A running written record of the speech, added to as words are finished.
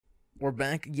We're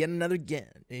back yet another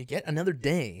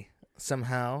day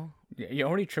somehow. You're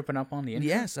already tripping up on the intro?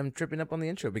 Yes, I'm tripping up on the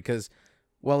intro because,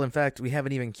 well, in fact, we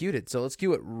haven't even cued it. So let's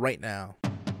cue it right now.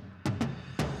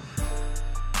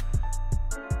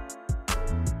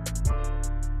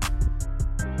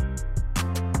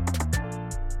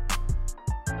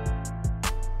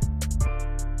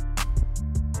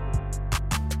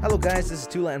 Hello, guys. This is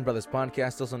Two Latin Brothers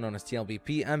Podcast, also known as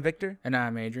TLBP. I'm Victor. And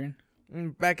I'm Adrian.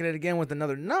 Back at it again with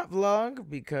another not vlog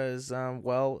because,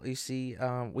 well, you see,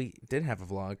 we did have a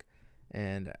vlog,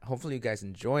 and hopefully you guys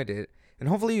enjoyed it, and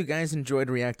hopefully you guys enjoyed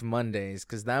React Mondays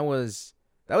because that was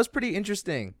pretty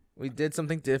interesting. We did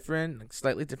something different, like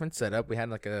slightly different setup. We had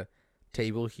like a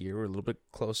table here, we're a little bit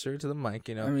closer to the mic,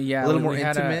 you know. I mean, yeah, a little more we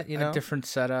had intimate, you know. A different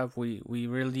setup. We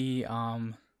really I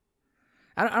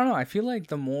don't know. I feel like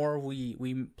the more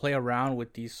we play around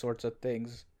with these sorts of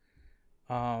things,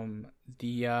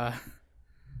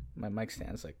 my mic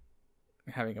stand's like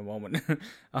having a moment.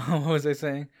 What was I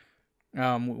saying?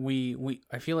 I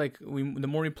feel like the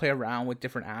more we play around with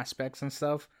different aspects and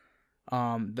stuff,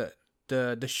 the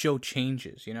show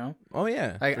changes, you know? Oh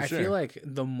yeah. Like for I sure. feel like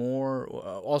the more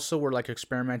also we're like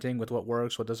experimenting with what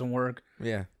works, what doesn't work.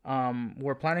 Yeah.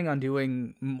 We're planning on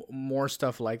doing more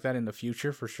stuff like that in the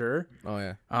future for sure. Oh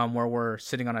yeah. Where we're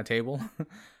sitting on a table.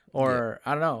 Or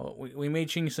I don't know, we may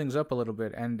change things up a little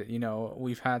bit, and you know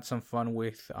we've had some fun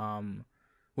with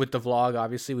the vlog.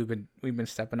 Obviously, we've been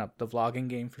stepping up the vlogging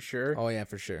game for sure. Oh yeah,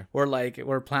 for sure.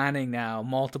 We're planning now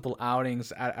multiple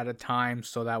outings at a time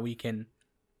so that we can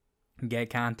get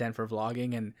content for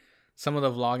vlogging, and some of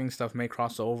the vlogging stuff may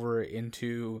cross over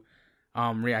into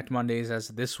React Mondays as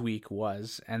this week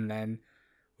was, and then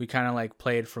we kind of like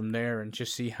play it from there and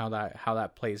just see how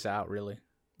that plays out really.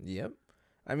 Yep.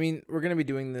 I mean, we're going to be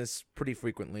doing this pretty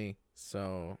frequently,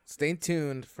 so stay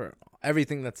tuned for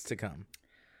everything that's to come.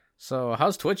 So,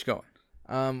 how's Twitch going?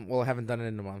 Well, I haven't done it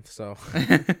in a month, so.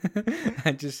 I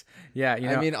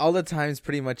mean, all the time's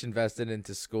pretty much invested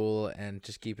into school and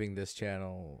just keeping this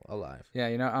channel alive. Yeah,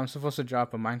 you know, I'm supposed to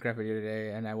drop a Minecraft video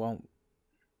today, and I won't.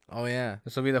 Oh, yeah.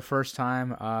 This will be the first time.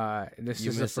 This You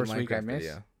is the missed a first week I Minecraft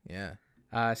missed. video.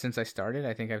 Yeah. Since I started,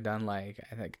 I think I've done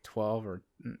 12 or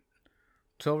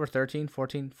 13,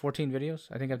 14 videos.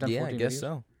 I think I've done 14 videos. Yeah, I guess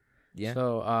so. Yeah.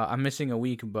 So I'm missing a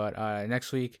week, but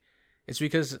next week, it's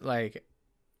because like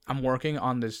I'm working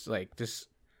on the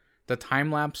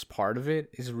time lapse part of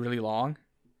it is really long.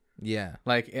 Yeah.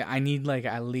 Like I need like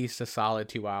at least a solid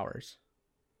 2 hours.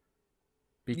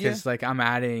 Because like I'm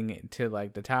adding to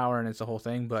like the tower and it's the whole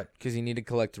thing, but because you need to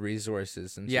collect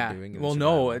resources and doing it. Well,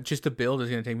 no, just the build is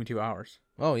gonna take me 2 hours.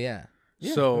 Oh yeah.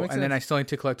 So and then I still need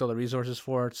to collect all the resources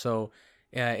for it. So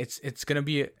it's gonna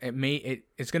be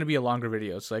it's gonna be a longer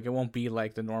video. So like it won't be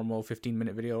like the normal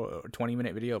 15-minute video or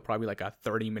 20-minute video. Probably like a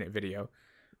 30-minute video,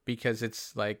 because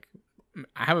it's like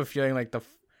I have a feeling like the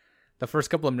first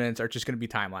couple of minutes are just gonna be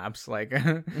time lapse, like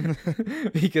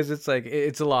because it's like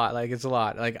it's a lot.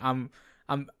 Like I'm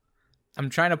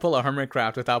trying to pull a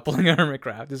Hermitcraft without pulling a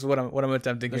Hermitcraft. This is what I'm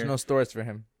attempting. There's here. no stores for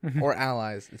him or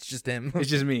allies. It's just him. It's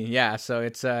just me. Yeah. So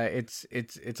it's a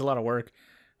lot of work.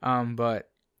 But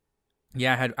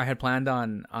yeah, I had planned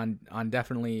on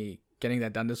definitely getting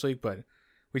that done this week, but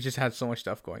we just had so much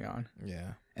stuff going on.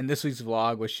 Yeah. And this week's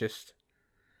vlog was just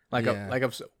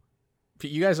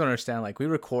you guys don't understand. Like we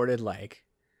recorded like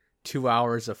 2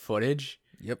 hours of footage.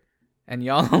 Yep. And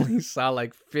y'all only saw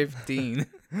like 15.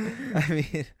 I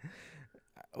mean,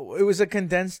 it was a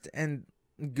condensed and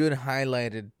good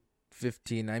highlighted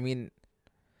 15. I mean,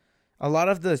 a lot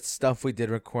of the stuff we did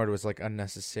record was like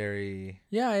unnecessary.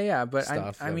 Yeah, but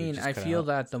stuff I mean, I feel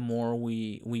that the more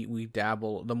we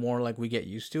dabble, the more like we get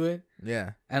used to it.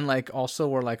 Yeah. And like also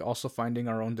we're like also finding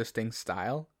our own distinct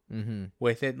style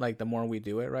with it. Like the more we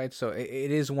do it, right? So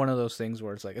it is one of those things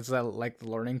where it's that like the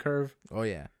learning curve. Oh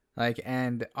yeah. Like,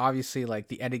 and obviously like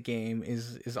the edit game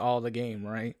is all the game,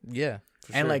 right? Yeah.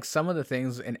 And like some of the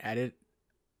things in edit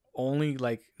only,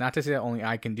 like, not to say that only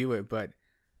I can do it, but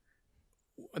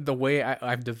the way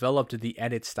I've developed the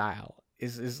edit style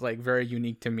is like very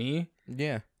unique to me.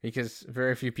 Yeah. Because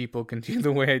very few people can do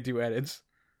the way I do edits.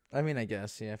 I mean, I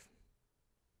guess, yeah.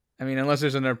 I mean, unless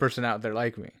there's another person out there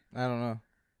like me. I don't know.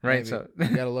 Right? Maybe. So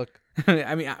you gotta look.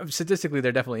 I mean, statistically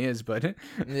there definitely is, but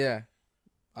yeah.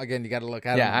 Again, you gotta look.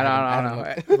 I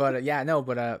don't know.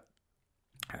 But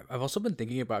I've also been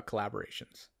thinking about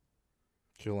collaborations.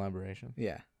 Collaboration?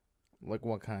 Yeah. Like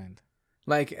what kind?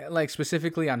 Like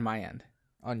specifically on my end.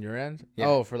 On your end? Yeah.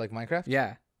 Oh, for like Minecraft?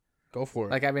 Yeah. Go for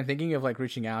it. Like I've been thinking of like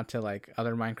reaching out to like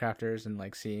other Minecrafters and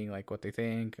like seeing like what they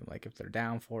think and like if they're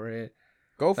down for it.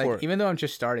 Go like for it. even though I'm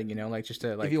just starting, you know, like just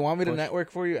to like If you want me to push- network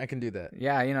for you, I can do that.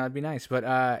 Yeah, you know, it'd be nice. But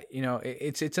you know,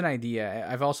 it's an idea.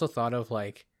 I've also thought of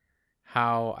like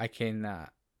how I can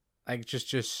like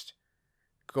just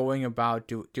going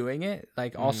about doing it.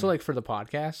 Like also like for the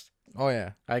podcast. Oh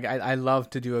yeah. Like I love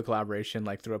to do a collaboration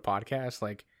like through a podcast.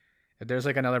 Like if there's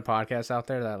like another podcast out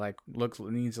there that like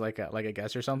needs like a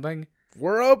guest or something,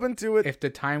 We're open to it. if the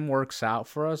time works out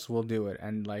for us, we'll do it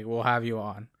and like we'll have you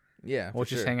on. Yeah. We'll for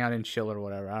just sure. hang out and chill or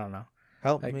whatever. I don't know.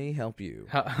 Help like- me help you.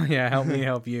 Yeah, help me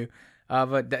help you.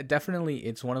 But definitely,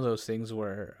 it's one of those things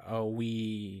where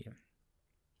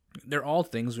they're all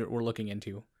things we're looking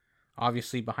into,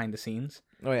 obviously behind the scenes,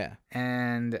 Oh yeah.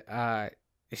 and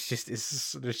it's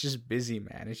just busy,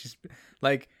 man. It's just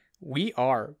like we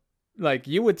are, like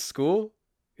you at school.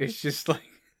 It's just like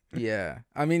Yeah.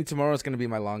 I mean, tomorrow's gonna be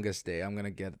my longest day. I'm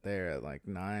gonna get there at like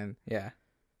 9, yeah,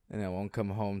 and I won't come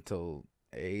home till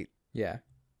 8 yeah.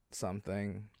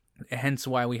 something. Hence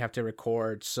why we have to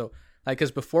record. So like,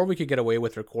 because before we could get away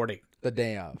with recording The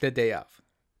day of. the day of.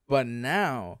 But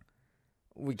now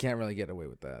we can't really get away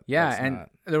with that. Yeah, That's and not-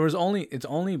 it's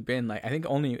only been like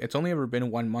it's only ever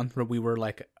been 1 month where we were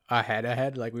like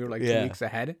ahead, like we were like 2 Yeah. weeks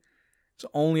ahead. It's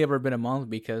only ever been a month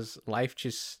because life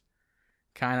just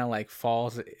kind of like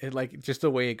falls, like just the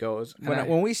way it goes. And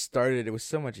when we started, it was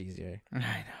so much easier. I know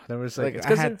there was like, Like it's I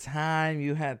 'cause had time,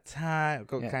 you had time.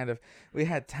 Yeah. Kind of, we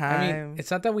had I time. mean,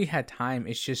 it's not that we had time.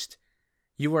 It's just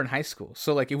you were in high school,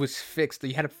 so like it was fixed.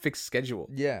 You had a fixed schedule.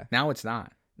 Yeah. Now it's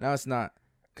not. No, it's not.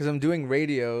 Because I'm doing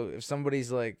radio. If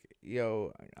somebody's like,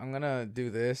 yo, I'm going to do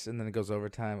this, and then it goes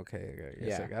overtime, okay, I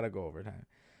guess Yeah. I got to go overtime.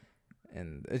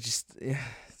 And it's just, yeah,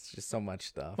 it's just so much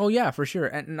stuff. Oh yeah, for sure.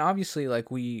 And obviously, like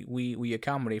we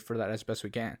accommodate for that as best we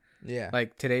can. Yeah.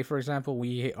 Like today, for example,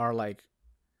 we are like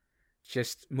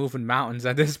just moving mountains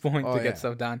at this point Oh, to get yeah.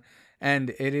 stuff done, and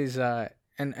it is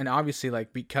and obviously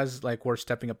like because like we're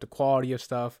stepping up the quality of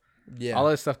stuff. yeah. All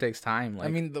this stuff takes time. Like,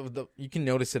 I mean, the you can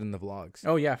notice it in the vlogs.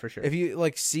 oh yeah, for sure. If you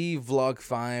like see vlog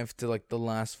 5 to like the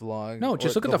last vlog. No,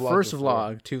 just or look at the first before.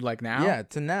 vlog to like now. Yeah,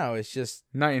 to now it's just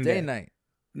night and day day, and night.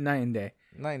 night and day.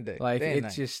 Night and day. Like day and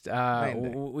it's night. just and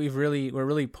day. we're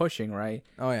really pushing, right?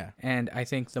 Oh yeah. And I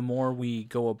think the more we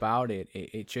go about it,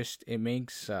 it just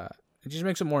makes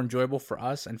it more enjoyable for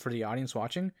us and for the audience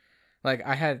watching. Like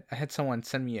I had someone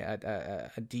send me a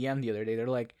DM the other day. They're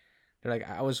like,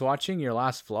 I was watching your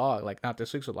last vlog, like not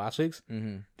this week's but last week's.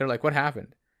 Mm-hmm. They're like, what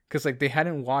happened? Because like they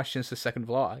hadn't watched since the second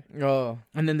vlog, Oh.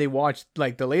 and then they watched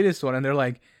like the latest one, and they're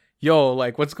like, yo,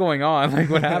 like what's going on? Like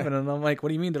what happened? And I'm like, what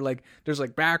do you mean? They're like, there's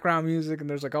like background music and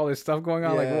there's like all this stuff going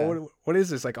on. Yeah. Like what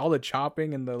is this? Like all the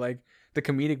chopping and the like the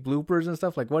comedic bloopers and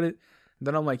stuff. Like what it?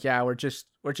 Then I'm like, yeah, we're just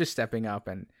stepping up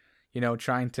and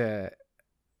trying to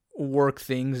work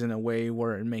things in a way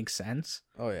where it makes sense.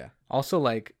 Oh yeah. Also,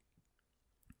 like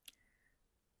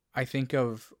I think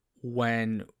of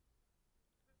when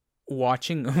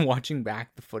watching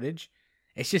back the footage,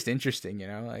 it's just interesting,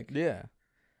 like Yeah.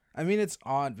 I mean, it's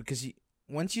odd because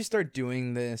once you start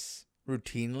doing this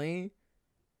routinely,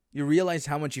 you realize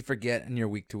how much you forget in your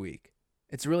week to week.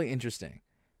 It's really interesting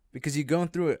because you're going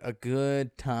through a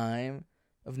good time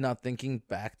of not thinking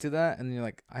back to that, and you're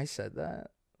like, I said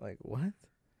that? Like, what?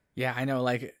 yeah, I know,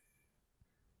 like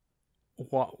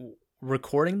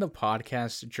recording the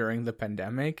podcast during the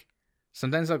pandemic,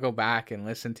 sometimes I'll go back and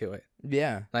listen to it.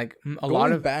 Yeah. Like a Going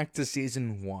lot of back to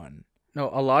season 1. no,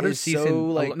 a lot of is season so,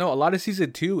 like- a lot of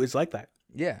season 2 is like that.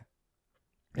 Yeah.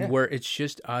 Yeah. Where it's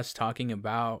just us talking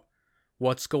about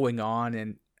what's going on.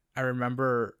 And I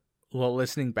remember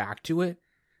listening back to it,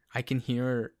 I can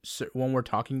hear when we're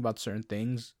talking about certain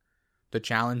things, the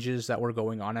challenges that were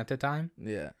going on at the time.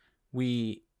 Yeah.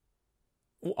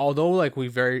 Although like we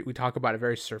talk about it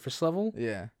very surface level,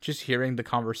 Yeah. just hearing the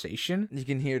conversation. You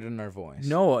can hear it in our voice.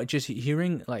 No, just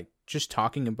hearing like just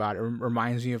talking about it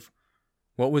reminds me of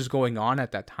what was going on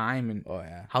at that time and Oh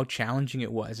yeah. how challenging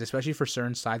it was, especially for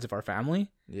certain sides of our family.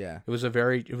 Yeah. It was a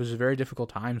very difficult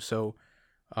time. So,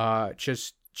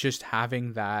 just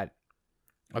having that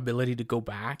ability to go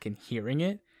back and hearing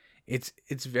it, it's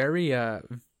very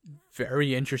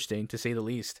very interesting to say the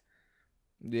least.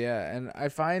 Yeah, and I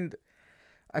find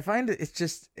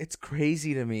it's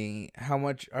crazy to me how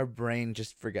much our brain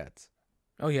just forgets.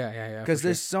 Oh yeah. Because for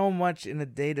there's sure. so much in the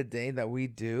day-to-day that we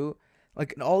do,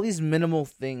 like all these minimal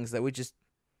things that we just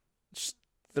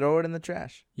throw it in the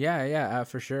trash. Yeah,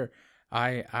 for sure.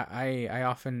 I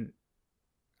often,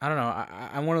 I don't know.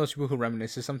 I'm one of those people who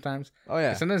reminisces sometimes. Oh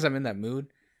yeah. Sometimes I'm in that mood.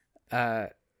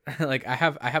 Like I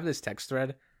have this text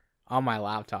thread on my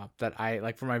laptop that I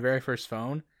like for my very first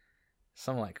phone.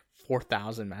 Some like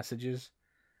 4,000 messages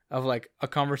of like a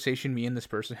conversation me and this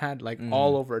person had, like Mhm.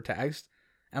 all over a text.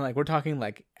 and like we're talking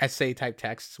like essay type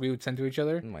texts we would send to each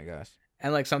other. Oh my gosh.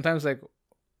 And like sometimes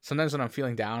when I'm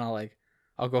feeling down,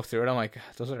 I'll go through it. I'm like,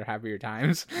 those are happier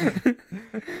times.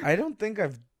 I don't think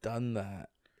I've done that.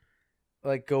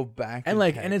 Like go back and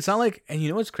like, and it's not like, and you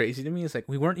know what's crazy to me is like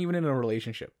we weren't even in a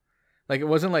relationship. Like it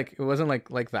wasn't like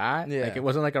that. Yeah. Like it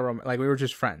wasn't like like we were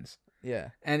just friends. Yeah.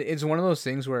 And it's one of those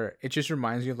things where it just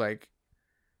reminds you of like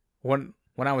when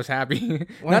I was happy.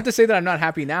 Not to say that I'm not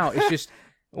happy now. It's just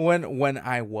when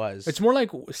I was. It's more like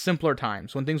simpler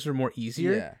times when things were more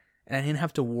easier. Yeah. And I didn't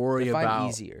have to worry about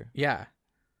easier. Yeah.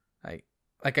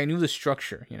 Like I knew the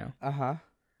structure, you know. Uh-huh.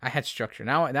 I had structure.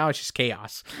 Now it's just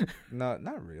chaos. No,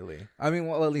 not really. I mean,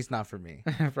 well, at least not for me.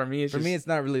 For me, it's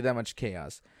not really that much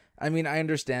chaos. I mean, I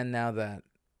understand now that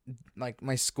like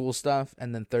my school stuff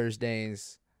and then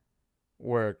Thursdays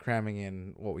we're cramming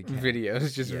in what we can.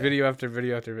 Videos, just video after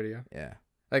video after video. Yeah.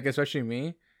 Like especially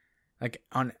me, like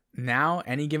on now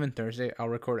any given Thursday, I'll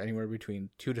record anywhere between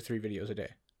 2 to 3 videos a day.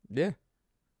 Yeah.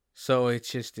 So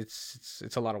it's just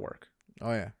it's a lot of work.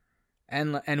 Oh yeah.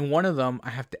 And one of them I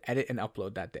have to edit and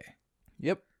upload that day.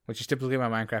 Yep. Which is typically my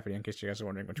Minecraft video. In case you guys are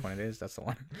wondering which one it is, that's the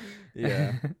one.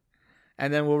 Yeah.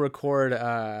 And then we'll record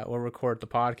the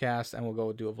podcast and we'll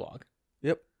go do a vlog.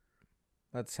 Yep.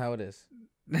 That's how it is.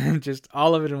 Just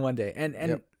all of it in one day.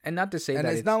 And not to say and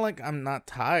that it's not like I'm not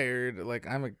tired. Like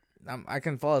I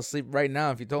can fall asleep right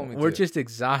now if you told me we're to. just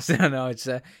exhausted. I know it's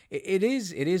it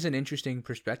is an interesting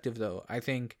perspective though. I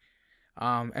think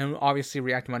and obviously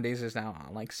React Mondays is now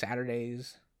on like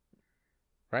Saturdays.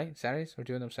 Right? Saturdays? We're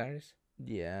doing them Saturdays?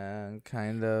 Yeah,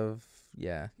 kind of.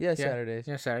 Yeah, Saturdays.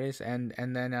 Yeah, Saturdays. And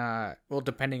then well,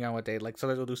 depending on what day, like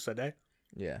sometimes we'll do Sunday.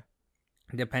 Yeah.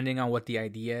 Depending on what the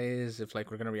idea is, if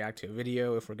like we're gonna react to a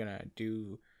video, if we're gonna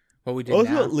do what we did Also,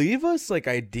 now. leave us like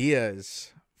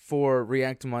ideas for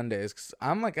React Mondays, because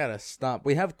I'm like at a stump.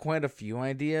 We have quite a few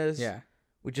ideas. Yeah.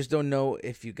 We just don't know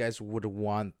if you guys would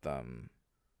want them.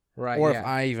 Right. Or if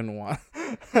I even want.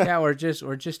 Yeah, we're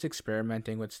just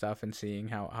experimenting with stuff and seeing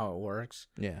how it works.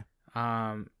 Yeah.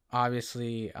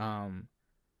 Obviously,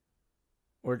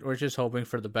 we're just hoping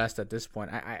for the best at this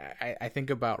point. I think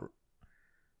about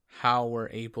how we're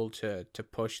able to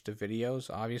push the videos,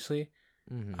 obviously.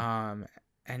 Mm-hmm.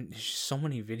 And there's just so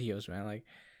many videos, man. Like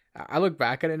I look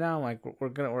back at it now, I'm like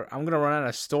I'm gonna run out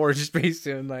of storage space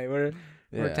soon. Like we're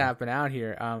tapping out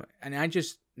here. And I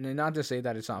just, not to say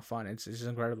that it's not fun. It's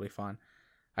incredibly fun.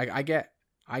 I get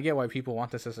why people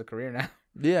want this as a career now.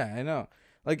 Yeah, I know.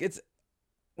 Like it's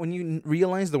when you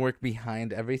realize the work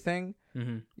behind everything,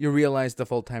 mm-hmm. you realize the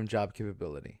full-time job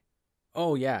capability.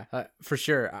 Oh yeah, for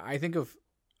sure. I think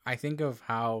of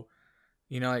how,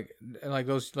 you know, like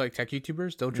those like tech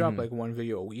YouTubers, they'll drop like one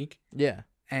video a week. Yeah.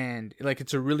 And like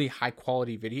it's a really high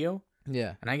quality video.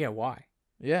 Yeah. And I get why.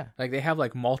 Yeah. Like they have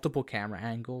like multiple camera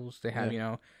angles. They have, you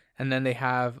know, and then they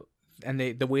have, and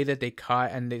the way that they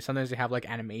cut, and sometimes they have like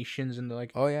animations and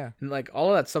like, oh yeah, and like all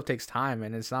of that stuff takes time,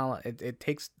 and it's not, it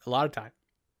takes a lot of time.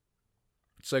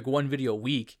 It's like one video a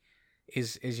week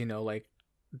is you know, like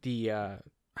the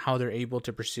how they're able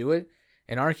to pursue it.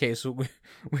 In our case,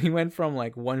 we went from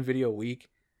like one video a week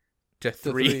to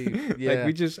three. Yeah. Like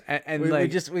we just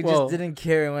we just didn't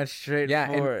care and went straight.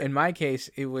 Yeah, in my case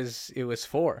it was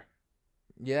 4.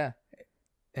 Yeah.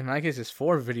 In my case it's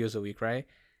 4 videos a week, right?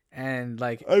 And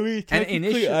like, I mean,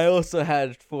 technically, I also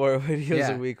had 4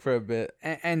 videos a week for a bit.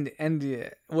 And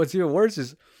what's even worse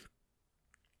is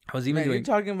I was even doing. You're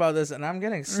talking about this, and I'm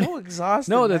getting so exhausted.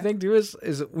 No, the thing too is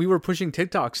we were pushing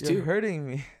TikToks too. You're hurting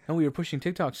me. And we were pushing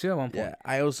TikToks too at one point. Yeah,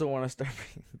 I also want to start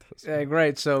making those. Yeah,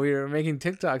 right. So we were making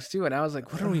TikToks too, and I was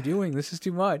like, "What are we doing? This is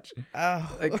too much."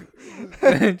 Oh, like,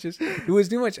 it was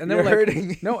too much. And then you're we're like, hurting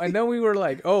me. No, and then we were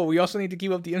like, "Oh, we also need to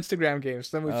keep up the Instagram games."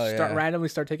 So then we randomly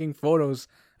start taking photos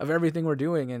of everything we're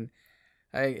doing, and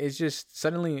it's just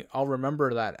suddenly I'll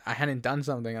remember that I hadn't done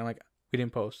something. I'm like, we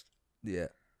didn't post. Yeah,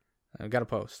 I've got to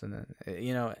post, and then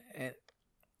you know, and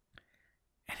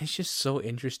it's just so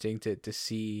interesting to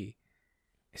see,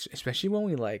 especially when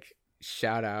we like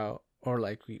shout out or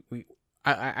like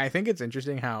I think it's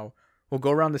interesting how we'll go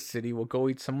around the city, we'll go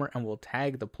eat somewhere, and we'll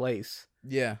tag the place.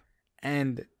 Yeah,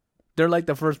 and they're like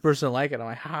the first person to like it. I'm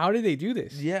like, how did they do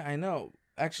this? Yeah, I know.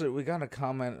 Actually, we got a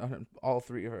comment on all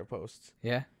 3 of our posts.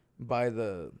 Yeah, by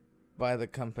the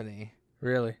company.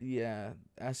 Really? Yeah,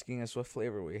 asking us what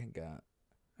flavor we got.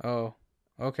 Oh,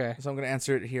 okay. So I'm gonna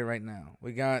answer it here right now.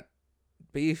 We got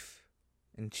beef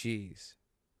and cheese.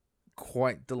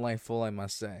 Quite delightful, I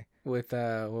must say. With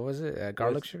what was it?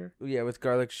 Garlic sugar? Yeah, with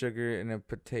garlic sugar and a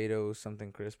potato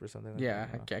something crisp or something. Like yeah,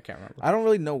 that. I can't remember. I don't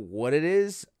really know what it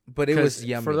is, but it was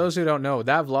yummy. For those who don't know,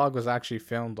 that vlog was actually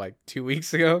filmed like 2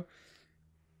 weeks ago.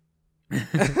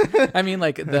 I mean,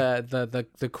 like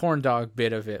the corn dog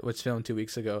bit of it was filmed 2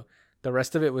 weeks ago. The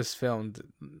rest of it was filmed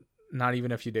not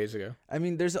even a few days ago. I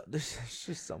mean, there's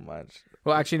just so much.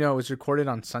 Well, actually, no, it was recorded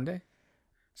on Saturday.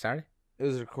 It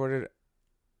was recorded.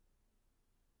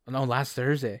 No, last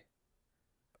Thursday.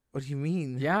 What do you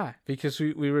mean? Yeah, because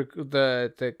we were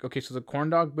okay. So the corn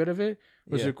dog bit of it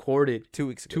was recorded 2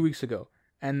 weeks ago. 2 weeks ago,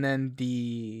 and then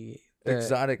the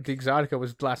Exotica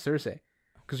was last Thursday,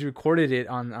 because we recorded it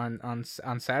on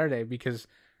Saturday because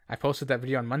I posted that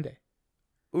video on Monday.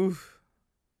 Oof.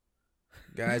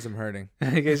 Guys, I'm hurting.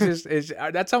 Like,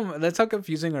 that's how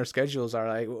confusing our schedules are.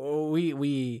 Like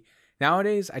we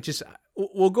nowadays,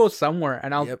 we'll go somewhere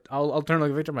and I'll turn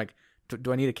like Victor. I'm like,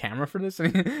 do I need a camera for this?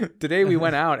 Today we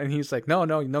went out and he's like, no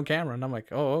camera, and I'm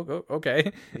like, oh,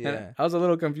 okay. Yeah. And I was a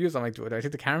little confused. I'm like, do I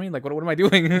take the camera? Like, what am I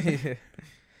doing?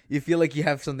 You feel like you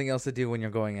have something else to do when you're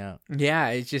going out. Yeah,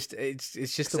 it's just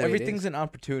the way everything's an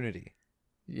opportunity.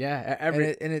 Yeah,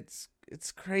 and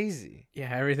it's crazy.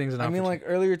 Yeah, everything's an opportunity. I mean, like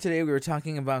earlier today we were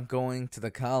talking about going to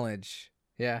the college.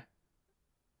 Yeah.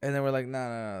 And then we're like,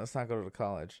 no, let's not go to the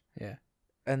college. Yeah.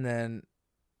 And then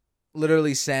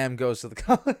literally Sam goes to the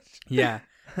college. Yeah.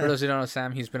 For those who don't know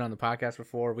Sam, he's been on the podcast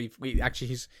before. We actually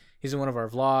he's in one of our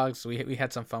vlogs. We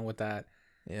had some fun with that.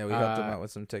 Yeah, we helped him out with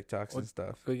some TikToks and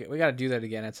stuff. We got to do that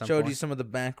again at some point. Showed you some of the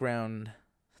background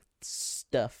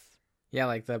stuff. Yeah,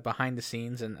 like the behind the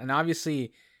scenes, and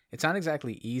obviously it's not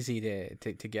exactly easy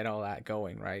to get all that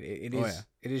going, right? It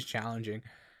is challenging.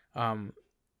 I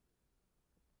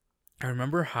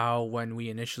remember how when we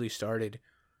initially started,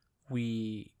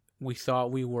 we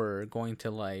thought we were going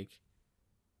to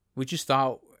we just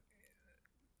thought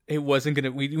it wasn't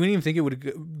gonna. We didn't even think it was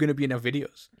gonna be enough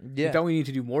videos. Yeah, we thought we needed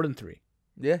to do more than 3.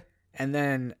 Yeah, and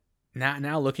then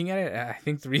now looking at it, I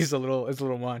think 3 is a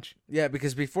little much. Yeah,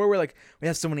 because before we're like, we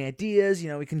have so many ideas.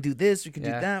 We can do this, we can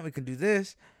do that, we can do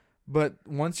this. But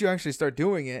once you actually start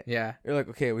doing it, you're like,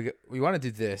 okay, we want to do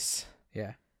this.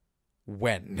 Yeah.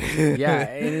 When? Yeah,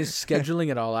 it is scheduling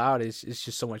it all out. It's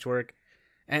just so much work.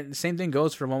 And the same thing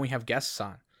goes for when we have guests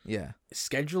on. Yeah.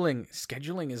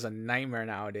 Scheduling is a nightmare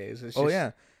nowadays. It's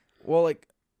yeah. Well, like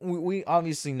we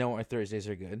obviously know our Thursdays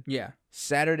are good. Yeah.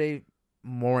 Saturday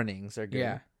mornings are good.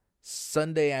 Yeah.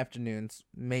 Sunday afternoons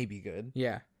may be good.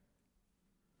 Yeah.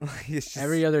 It's just,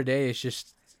 every other day it's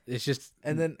just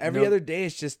and then every other day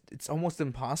it's almost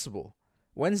impossible.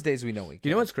 Wednesdays we know we can.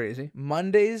 You know what's crazy?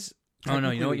 Mondays. Oh no,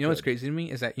 you know what's crazy to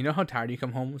me is that how tired you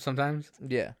come home sometimes?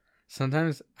 Yeah.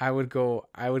 Sometimes I would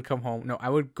come home. No, I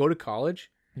would go to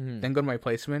college, then go to my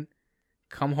placement,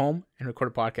 come home and record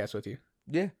a podcast with you.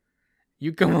 Yeah.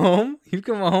 You come home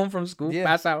from school,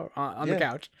 pass out on the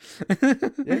couch.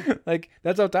 Yeah. Like,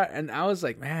 that's how tired. And I was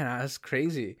like, man, that's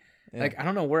crazy. Yeah. Like, I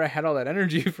don't know where I had all that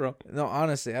energy from. No,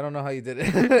 honestly, I don't know how you did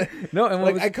it. No,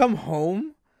 and I come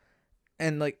home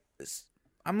and like,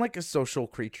 I'm like a social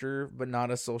creature, but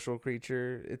not a social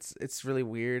creature. It's really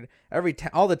weird.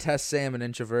 All the tests say I'm an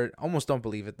introvert. Almost don't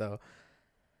believe it though.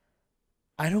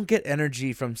 I don't get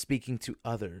energy from speaking to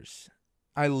others.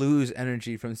 I lose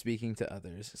energy from speaking to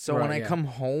others. So when I come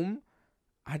home,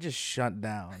 I just shut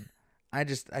down. I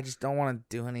just don't want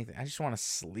to do anything. I just want to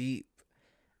sleep.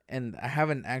 And I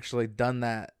haven't actually done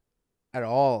that at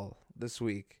all this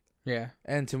week. Yeah.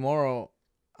 And tomorrow,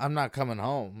 I'm not coming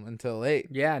home until 8.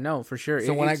 Yeah, no, for sure.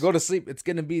 So when I go to sleep, it's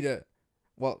going to be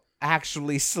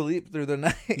actually sleep through the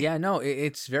night. Yeah, no,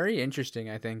 it's very interesting,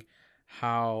 I think,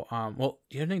 how,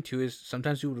 the other thing too is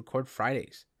sometimes we would record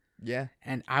Fridays. Yeah.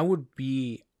 And I would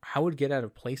get out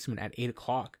of placement at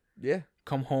 8:00. Yeah.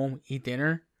 Come home, eat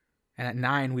dinner, and at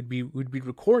 9 we'd be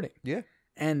recording. Yeah.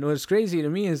 And what's crazy to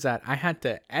me is that I had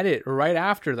to edit right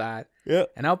after that. Yeah.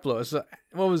 And upload. So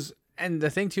and the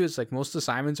thing too is like most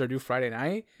assignments are due Friday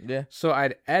night. Yeah. So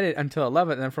I'd edit until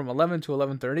 11, and then from 11 to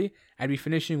 11:30, I'd be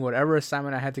finishing whatever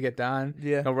assignment I had to get done.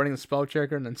 Yeah. Running the spell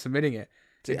checker and then submitting it.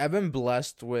 See, I've been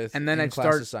blessed with I'd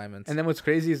start assignments. And then what's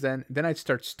crazy is then I'd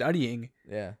start studying.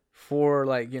 Yeah. For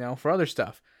for other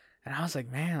stuff. And I was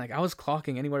like, man, like I was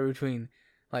clocking anywhere between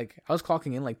I was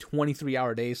clocking in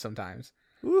 23-hour days sometimes.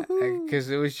 Because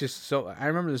it was just so. I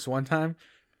remember this one time,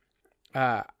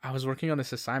 I was working on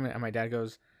this assignment and my dad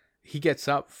goes, he gets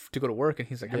up to go to work and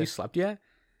he's like, have you slept yet?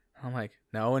 And I'm like,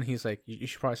 no. And he's like, you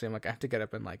should probably say, I'm like, I have to get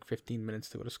up in 15 minutes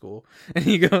to go to school. And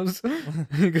he goes,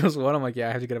 what? I'm like, yeah,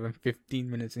 I have to get up in 15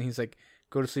 minutes. And he's like,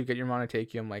 go to sleep, get your mom to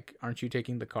take you. I'm like, aren't you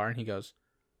taking the car? And he goes,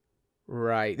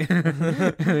 right.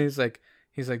 And he's like,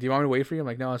 do you want me to wait for you? I'm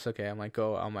like, no, it's okay. I'm like,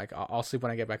 go. I'm like, I'll sleep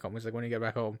when I get back home. He's like, when you get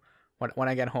back home? When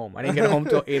I get home. I didn't get home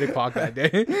till 8:00 that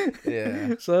day.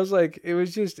 Yeah. So I was like,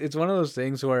 it's one of those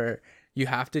things where you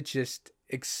have to just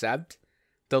accept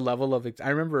the level of I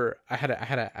remember I had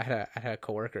a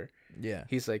coworker. Yeah.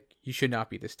 He's like, you should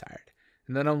not be this tired.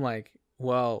 And then I'm like,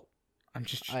 well,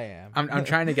 I am. I'm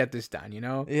trying to get this done, you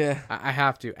know? Yeah. I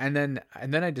have to. And then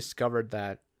I discovered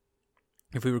that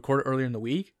if we record earlier in the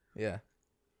week, Yeah.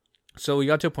 so we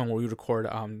got to a point where we record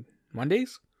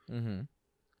Mondays. Mm-hmm.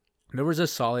 There was a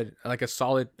solid, I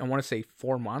want to say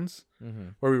 4 months Mm-hmm.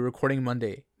 where we were recording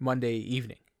Monday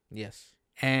evening Yes.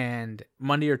 and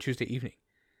Monday or Tuesday evening.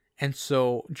 And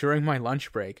so during my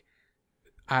lunch break,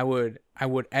 I would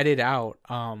edit out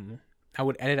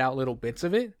little bits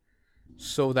of it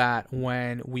so that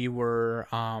when we were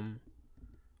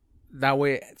that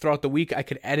way throughout the week I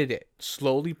could edit it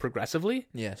slowly, progressively.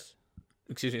 Yes.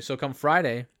 Excuse me. So come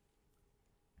Friday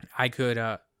I could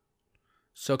upload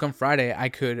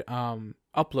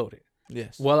it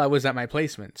Yes. while I was at my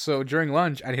placement. So during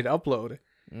lunch I'd hit upload.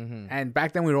 Mm-hmm. And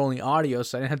back then we were only audio,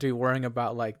 so I didn't have to be worrying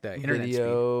about like the internet speed.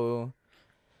 Video.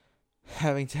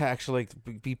 Having to actually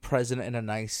be present in a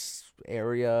nice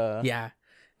area. Yeah.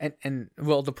 And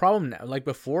well, the problem now, like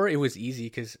before, it was easy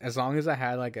because as long as I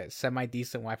had like a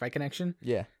semi-decent Wi-Fi connection,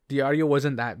 Yeah. the audio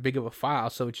wasn't that big of a file,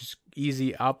 so it's just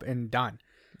easy up and done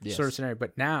Yes. sort of scenario.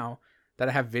 But now that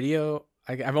I have video,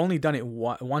 I've only done it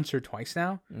once or twice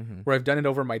now, Mm-hmm. where I've done it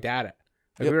over my data.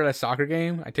 Like Yep. we were at a soccer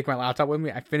game, I take my laptop with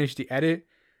me, I finish the edit,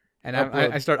 and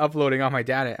Upload. I start uploading on my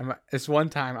data. And this one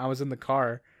time I was in the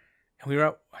car, and we were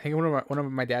at, I think one of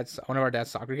our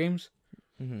dad's soccer games.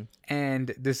 Mm-hmm.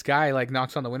 And this guy like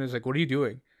knocks on the window. He's like, "What are you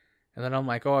doing?" And then I'm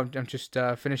like, "Oh, I'm just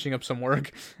finishing up some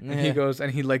work." And he Yeah. goes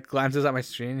and he like glances at my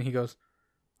screen and he goes,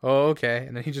 "Oh, okay."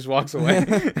 And then he just walks away.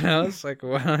 And I was like,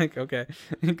 "Well, like okay,"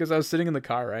 because I was sitting in the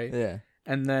car, right? Yeah.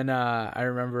 And then I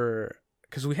remember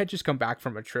because we had just come back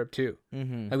from a trip too.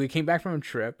 Mm-hmm. Like we came back from a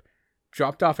trip,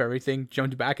 dropped off everything,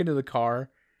 jumped back into the car,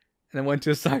 and then went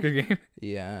to a soccer game.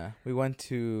 Yeah. We went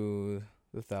to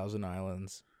the Thousand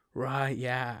Islands. Right?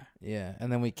 Yeah, Yeah.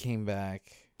 And then we came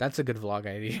back. that's a good vlog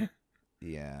idea.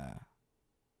 Yeah.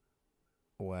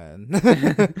 When?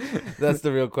 That's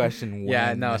the real question. When?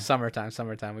 Yeah, no, summertime.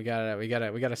 We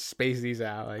gotta space these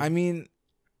out. Like, I mean,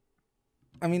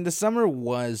 the summer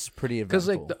was pretty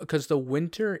eventful. because the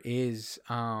winter is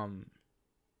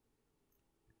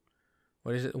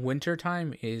what is it? Winter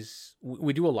time is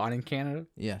we do a lot in Canada.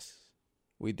 Yes,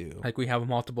 we do. Like we have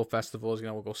multiple festivals.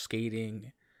 We'll go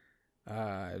skating.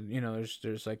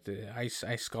 There's like the ice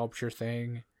sculpture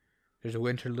thing. There's a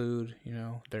winterlude.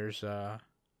 There's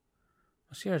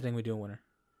what's the other thing we do in winter?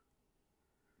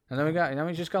 And then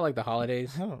we just got like the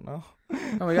holidays. I don't know.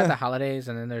 No, we got the holidays,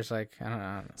 and then there's like I don't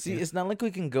know. See, it's not like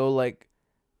we can go like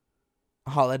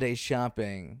holiday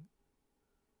shopping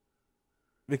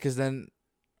because then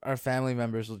our family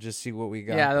members will just see what we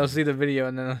got. Yeah, they'll them. see the video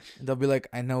and then They'll be like,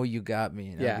 "I know you got me,"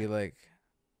 and Yeah. I'll be like,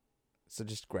 "So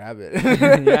just grab it."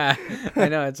 yeah, I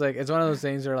know. It's like it's one of those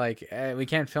things where like we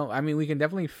can't film. I mean, we can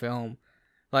definitely film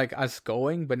like us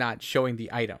going, but not showing the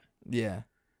item, Yeah.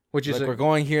 which is Like we're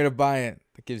going here to buy it.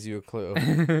 That gives you a clue.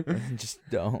 Just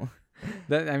don't.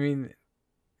 that. I mean,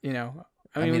 I mean,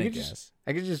 I we could just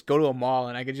I could just go to a mall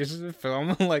and I could just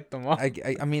film like the mall,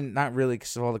 I mean, not really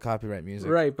because of all the copyright music.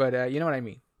 right? But you know what I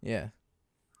mean. Yeah.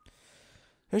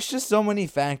 There's just so many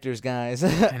factors, guys. know,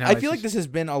 I it's feel like just- this has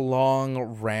been a long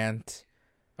rant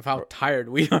Of how tired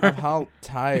we of are. how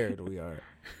tired we are.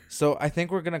 So I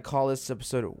think we're going to call this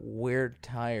episode We're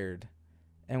Tired,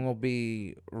 and we'll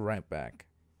be right back.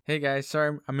 Hey guys,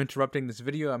 sorry I'm interrupting this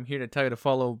video. I'm here to tell you to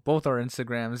follow both our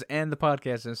Instagrams and the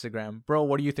podcast Instagram. Bro,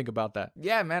 what do you think about that?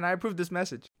 Yeah, man, I approve this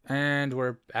message. And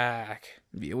we're back.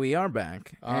 We are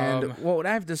back. And Um, what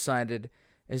I've decided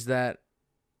is that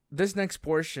this next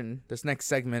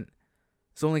segment,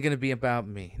 is only going to be about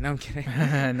me. No, I'm kidding.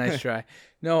 Nice try.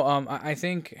 No, I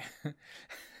think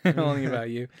only about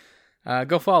you.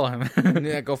 Go follow him.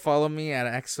 Yeah, go follow me at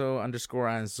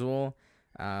exo_Azul.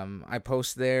 I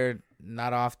post there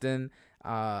not often.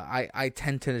 I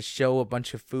tend to show a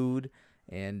bunch of food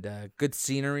and good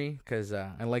scenery because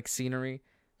I like scenery.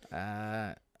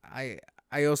 I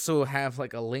also have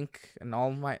like a link in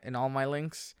all my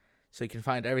links, so you can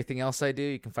find everything else I do.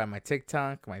 You can find my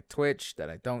TikTok, my Twitch that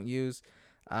I don't use.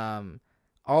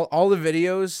 All the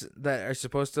videos that are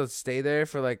supposed to stay there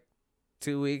for like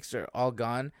 2 weeks are all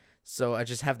gone. So I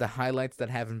just have the highlights that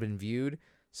haven't been viewed.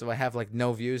 So I have like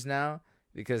no views now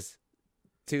because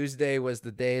Tuesday was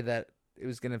the day that it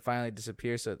was gonna finally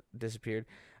disappear. So it disappeared.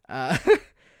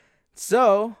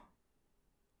 So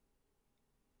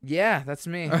yeah, that's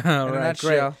me. In a Right,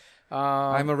 nutshell. great.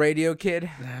 I'm a radio kid.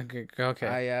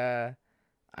 Okay.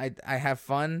 I have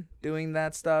fun doing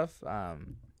that stuff.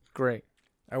 Great.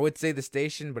 I would say the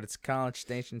station, but it's College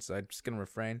Station, so I'm just gonna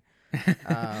refrain.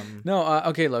 No,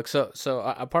 okay, look, so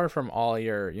apart from all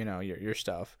your, you know, your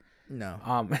stuff,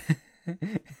 No.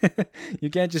 you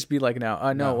can't just be like,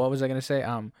 no, No. what was I gonna say?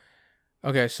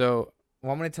 Okay, so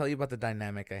Well, I'm gonna tell you about the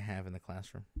dynamic I have in the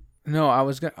classroom. no, I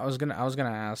was gonna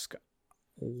ask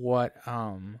what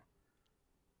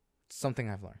Something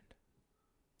I've learned.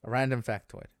 A random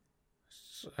factoid.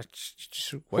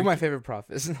 Who what, my favorite prof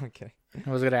is. No, I'm kidding. I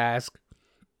was gonna ask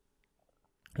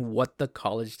what the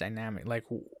college dynamic like.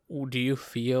 Do you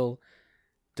feel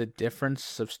the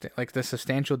difference, like the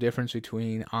substantial difference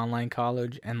between online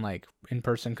college and like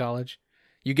in-person college?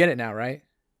 You get it now, right?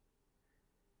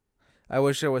 I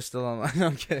wish I was still online. No,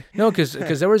 I'm kidding. No, because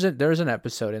there was an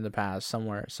episode in the past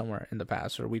somewhere in the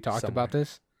past where we talked about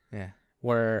this, Yeah.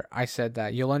 where I said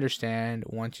that you'll understand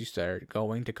once you start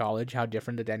going to college how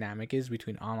different the dynamic is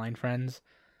between online friends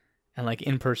and like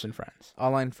in-person friends.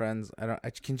 Online friends, I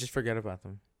can just forget about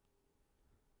them.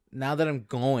 Now that I'm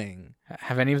going,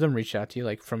 Have any of them reached out to you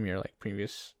like from your like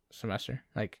previous semester,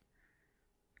 like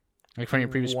from your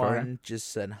previous one program?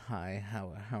 just said hi.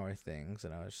 How are things?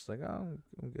 And I was just like, oh,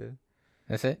 I'm good.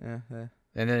 That's it, Yeah.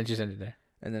 and then it just ended there.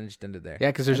 And then it just ended there.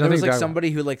 Yeah, because there's And there nothing. was like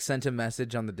somebody who like sent a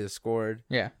message on the Discord,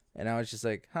 Yeah. and I was just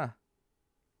like, huh.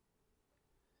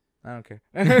 I don't care.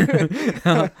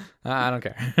 I don't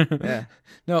care. Yeah.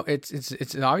 No,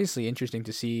 it's obviously interesting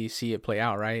to see it play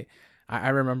out, right? I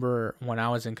remember when I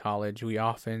was in college,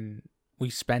 we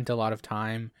spent a lot of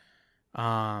time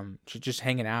just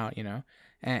hanging out, you know.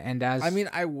 And as I mean,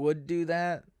 I would do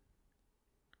that.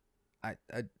 I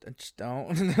just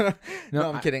don't.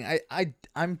 No, I'm kidding.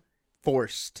 I'm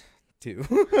forced to.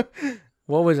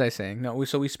 what was I saying? No,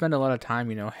 we spend a lot of time,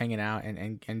 you know, hanging out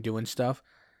and doing stuff.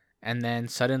 And then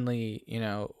suddenly, you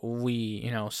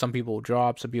know, some people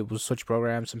drop, some people switch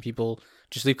programs, some people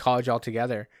just leave college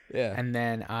altogether. Yeah. And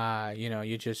then, you know,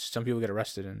 some people get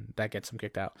arrested and that gets them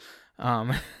kicked out.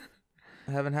 I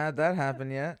haven't had that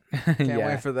happen yet. Can't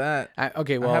wait for that.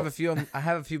 Okay, well, I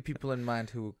have a few people in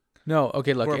mind who. No,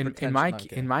 okay, look,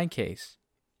 in my case,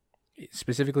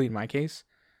 specifically in my case,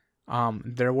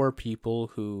 there were people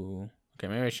who, okay,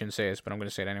 maybe I shouldn't say this, but I'm going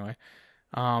to say it anyway.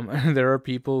 There are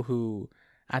people who,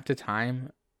 at the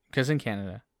time, because in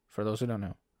Canada, for those who don't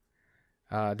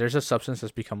know, there's a substance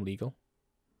that's become legal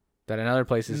that in other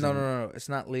places. No, it's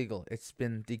not legal. It's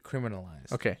been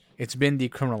decriminalized. Okay, it's been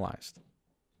decriminalized.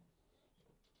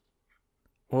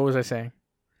 What was I saying?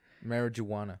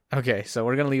 Marijuana. Okay, so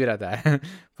we're gonna leave it at that.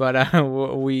 But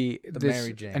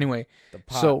Mary Jane. Anyway. The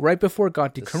pot. So right before it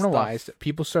got The decriminalized, stuff.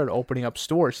 people started opening up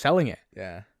stores selling it.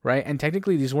 Yeah. Right, and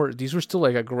technically these were still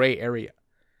like a gray area,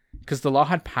 because the law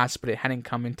had passed, but it hadn't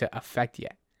come into effect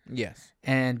yet. Yes.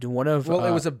 And one of Well,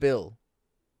 it was a bill.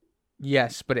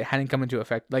 Yes, but it hadn't come into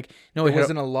effect. Like no, It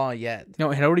wasn't a law yet. No,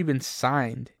 it had already been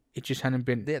signed. It just hadn't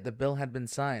been. Yeah, the bill had been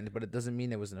signed, but it doesn't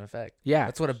mean it was in effect. Yeah,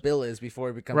 That's what a bill is before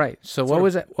it becomes. right. So what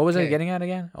was I getting at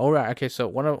again? Oh right, okay. So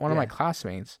one of my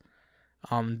classmates,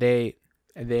 they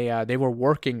were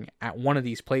working at one of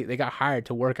these places. They got hired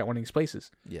to work at one of these places.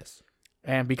 Yes.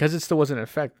 And because it still wasn't in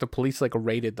effect, the police like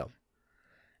raided them,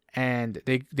 and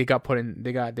they got put in.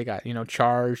 They got you know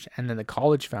charged, and then the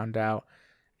college found out,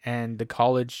 and the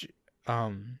college.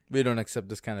 We don't accept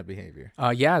this kind of behavior.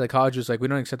 The college was like, we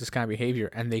don't accept this kind of behavior,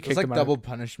 and they kicked It's like him double out.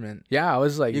 punishment. Yeah, I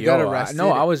was like, You got arrested.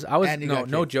 I was and you got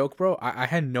no kicked. joke, bro. I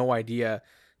had no idea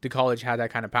the college had that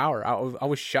kind of power. I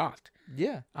was shocked.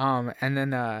 Yeah. And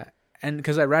then and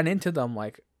because I ran into them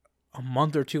like a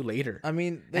month or two later. I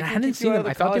mean, they And I can hadn't kick seen you out them. of the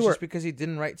I thought they college were- just because he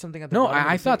didn't write something at the No, bottom of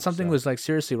I the thought paper, something so- was like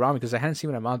seriously wrong because I hadn't seen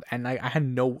him in a month, and I had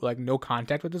no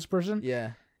contact with this person.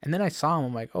 Yeah. And then I saw him.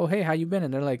 I'm like, oh hey, how you been?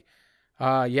 And they're like,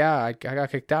 yeah, I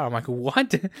got kicked out. I'm like,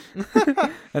 what?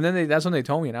 And then that's when they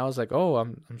told me, and I was like, oh,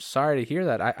 I'm sorry to hear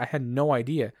that. I had no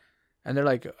idea. And they're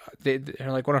like, they're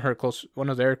like one of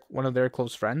their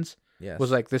close friends Yes.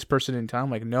 was like, this person didn't tell him.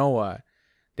 Like, no,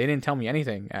 they didn't tell me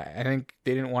anything. I think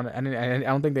they didn't want to. I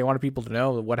don't think they wanted people to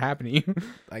know what happened to you.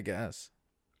 I guess.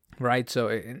 Right. So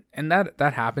and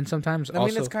that happens sometimes. I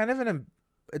mean, it's kind of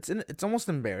it's almost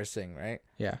embarrassing, right?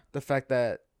 Yeah. The fact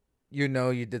that you know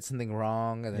you did something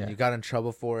wrong and then Yeah. you got in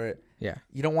trouble for it. Yeah.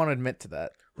 You don't want to admit to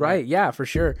that. Right. Yeah, for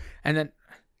sure. And then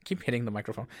keep hitting the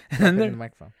microphone. Stop And hitting the then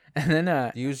microphone. and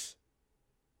then Use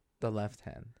the left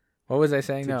hand what was I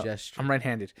saying? to No, gesture. I'm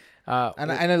right-handed.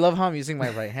 And I love how I'm using my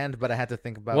right hand, but I had to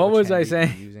think about What which was hand I you'd be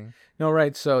saying? Using. No,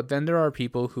 right. So then there are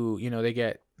people who, you know,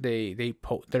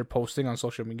 they're posting on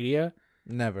social media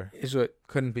Never. is what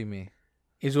Couldn't be me.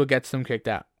 gets them kicked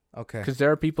out. Okay. Because there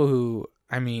are people who,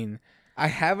 I mean, I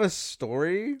have a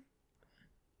story,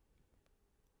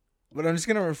 but I'm just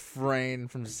gonna refrain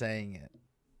from saying it.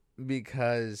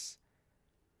 because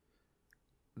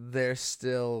they're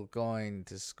still going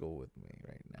to school with me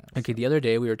right now. Okay, the other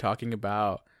day we were talking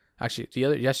about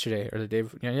yesterday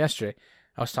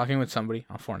I was talking with somebody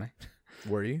on Fortnite.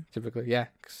 Were you? Typically, yeah.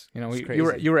 'Cause, you It's were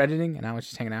crazy. you were editing and I was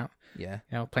just hanging out. Yeah.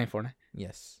 Playing Fortnite.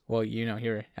 Yes. Well, you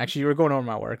were going over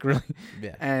my work, really.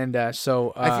 Yeah. And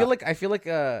so I feel like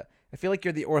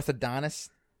you're the orthodontist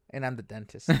and I'm the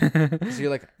dentist. So you're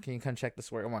like, can you come check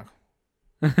this work? I'm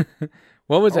like,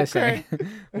 what was I Okay. saying?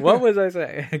 What was I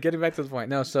saying? Getting back to the point.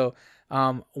 No, so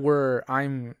I'm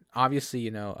obviously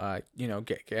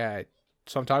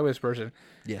so I'm talking with this person,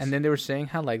 yes. and then they were saying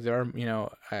how like there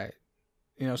are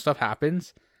stuff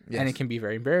happens yes. and it can be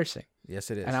very embarrassing.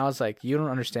 Yes, it is. And I was like, you don't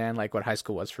understand like what high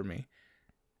school was for me.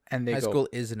 And they High go, school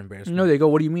is an embarrassment. no, they go,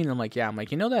 what do you mean? I'm like, yeah. I'm like,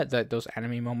 that those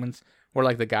anime moments where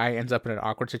like the guy ends up in an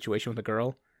awkward situation with a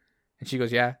girl, and she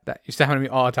goes, yeah, that used to happen to me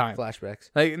all the time. Flashbacks.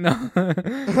 Like no,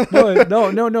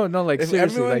 no. Like If seriously,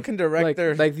 everyone like can direct like,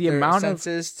 their like the their amount of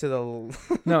senses to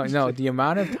the no, the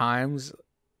amount of times,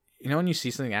 when you see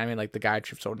something anime, like the guy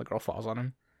trips over and the girl falls on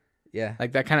him, yeah,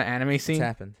 like that kind of anime it's scene.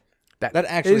 happened. That That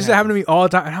it actually used to happen to me all the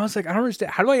time, and I was like, I don't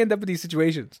understand. How do I end up in these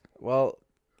situations? Well,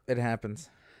 it happens,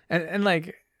 And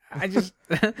like I just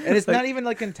and it's like, not even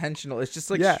like intentional. It's just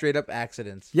like Yeah. straight up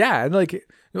accidents. yeah, and like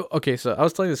okay, so I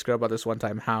was telling this girl about this one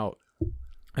time how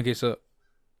okay, so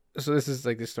this is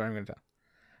like this story I'm gonna tell.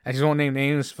 I just won't name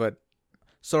names, but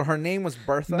So her name was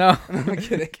Bertha. no, I'm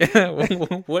kidding.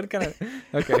 what kind of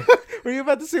okay? Were you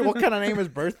about to say what kind of name is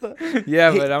Bertha?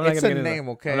 Yeah, but I'm not It's gonna a get into name,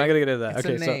 that. okay? I'm not gonna get into that. It's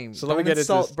Okay, a name. so let me Don't get into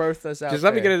insult this. Berthas out Just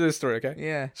let me there. get into this story, okay?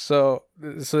 Yeah, So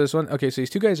this one, okay. So these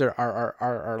two guys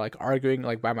are like arguing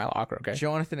like by my locker, okay?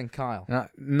 Jonathan and Kyle.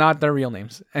 Not their real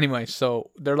names. Anyway, so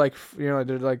they're like they're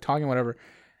like talking whatever,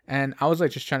 and I was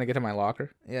like just trying to get to my locker,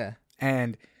 Yeah.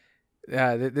 and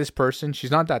this person,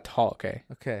 she's not that tall, okay?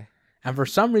 Okay. And for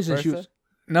some reason she Bertha? was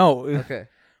no. Okay.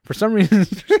 For some reason,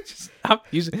 stop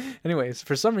using. Anyways,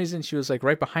 for some reason she was like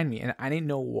right behind me, and I didn't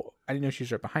know she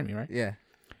was right behind me, right? Yeah.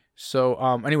 So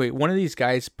anyway, one of these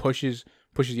guys pushes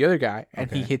the other guy,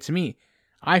 and he Okay. hits me.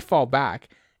 I fall back,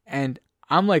 and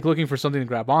I'm like looking for something to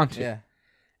grab onto. Yeah.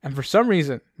 And for some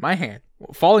reason, my hand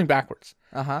falling backwards,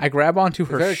 Uh-huh. I grab onto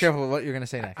her. Very careful with what you're gonna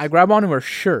say next. I grab onto her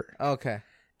shirt, Okay.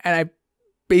 and I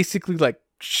basically like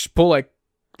pull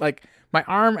like my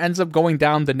arm ends up going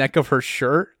down the neck of her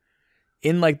shirt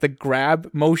in like the grab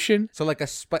motion. So like a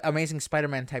Amazing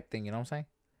Spider-Man type thing, you know what I'm saying?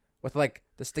 With like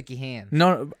the sticky hands.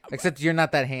 No, Except you're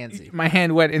not that handsy. my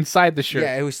hand went inside the shirt.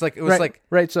 Yeah, it was like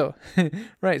right. So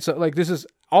right. So like this is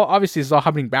all obviously this is all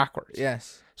happening backwards.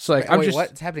 yes. So like Wait, I'm just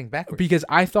what's happening backwards?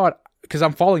 because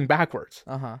I'm falling backwards.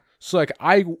 Uh-huh. So like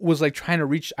I was like trying to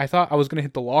reach. I thought I was gonna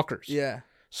hit the lockers. Yeah.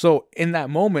 So in that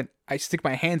moment, I stick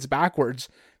my hands backwards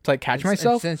to like catch And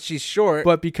myself. since she's short,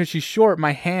 But because she's short,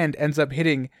 my hand ends up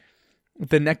hitting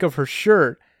the neck of her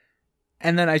shirt,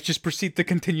 and then I just proceed to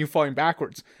continue falling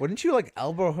backwards. wouldn't you like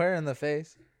elbow her in the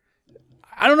face?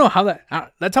 I don't know how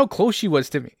that's how close she was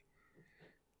to me.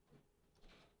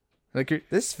 Like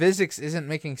This physics isn't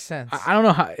making sense. I don't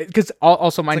know how, because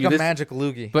also It's mind like you, a this, magic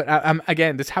loogie. but I'm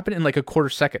again, this happened in like a quarter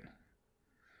second,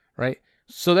 right?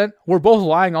 So then we're both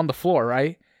lying on the floor,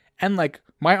 right? And like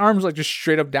my arms like just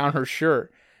straight up down her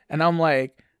shirt, and I'm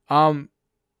like,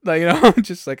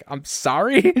 just like I'm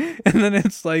sorry, and then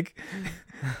it's like,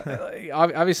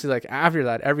 obviously, like after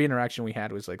that, every interaction we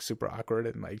had was like super awkward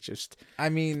and like just I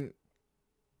mean,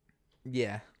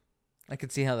 yeah, I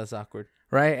could see how that's awkward.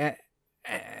 right,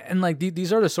 and like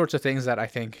these are the sorts of things that I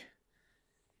think,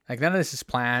 like none of this is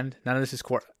planned, none of this is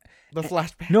The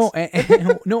flashbacks.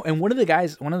 No, and one of the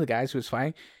guys who was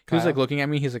fighting, he was Kyle? like looking at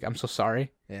me. He's like, "I'm so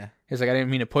sorry." Yeah. He's like, "I didn't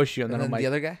mean to push you." And And then then I'm like, the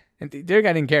other guy, and the other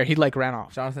guy didn't care. He like ran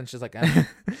off. Jonathan's just like,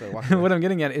 so walk away. What I'm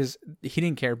getting at is he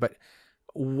didn't care. But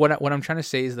what I'm trying to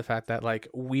say is the fact that like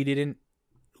we didn't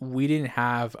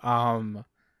have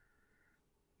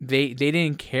they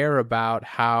didn't care about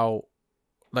how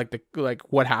like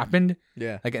what happened,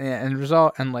 Yeah. like and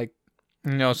result, and like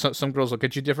some girls look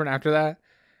at you different after that,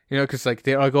 because like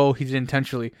they're like, oh, he did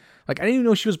intentionally. Like I didn't even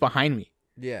know she was behind me.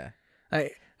 Yeah.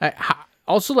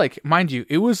 Also, like, mind you,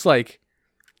 it was like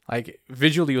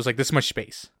visually it was like this much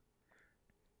space.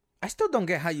 I still don't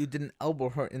get how you didn't elbow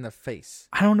her in the face.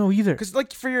 I don't know either. Because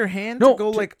like for your hand No, to go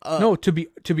like up, No, to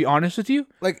be honest with you,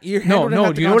 like your hand no. would have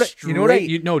Do to you go know what? straight. You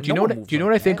know what? Do you know No one what? moves Do you know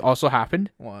like what I think that. also happened?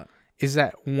 What? Is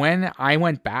that when I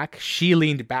went back, she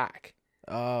leaned back,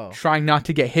 Oh. trying not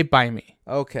to get hit by me.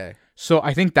 Okay. So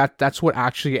I think that's what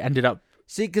actually ended up.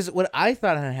 See, because what I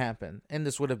thought had happened, and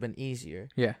this would have been easier.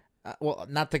 Yeah. Well,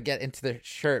 not to get into the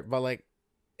shirt, but like,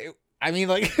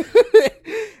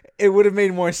 it would have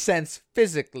made more sense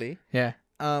physically. Yeah.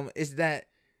 Is that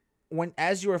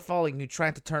as you were falling, you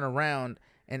tried to turn around,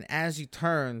 and as you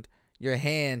turned, your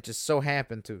hand just so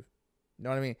happened to, you know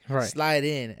what I mean? Right. Slide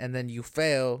in, and then you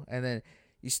fell, and then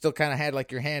you still kind of had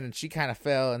like your hand, and she kind of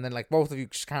fell, and then like both of you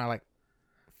just kind of like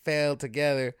fell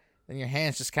together, and your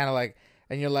hands just kind of like,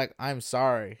 and you're like, I'm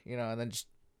sorry, you know, and then just.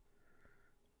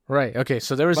 Right. Okay.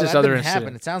 So there was But this that other didn't incident.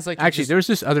 happen. It sounds like Actually, there was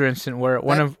this other incident where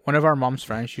one of our mom's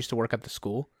friends used to work at the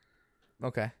school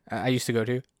Okay. I used to go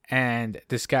to, and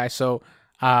this guy. So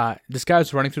this guy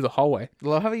was running through the hallway.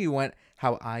 Love how you went.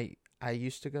 How I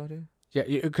used to go to. Yeah,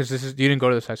 because you didn't go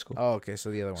to this high school. Oh, okay.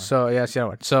 So the other one. So yeah, it's the other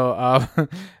one. So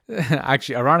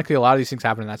actually, ironically, a lot of these things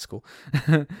happen in that school.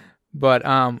 But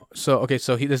so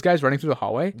this guy's running through the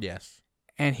hallway, Yes.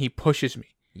 and he pushes me,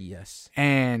 Yes.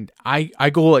 and I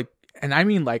go like, and I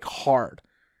mean like hard,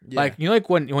 Yeah. like you know, like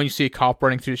when you see a cop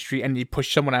running through the street and you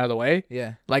push someone out of the way,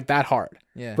 Yeah. like that hard.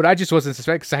 Yeah. But I just wasn't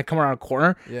suspecting because I had come around a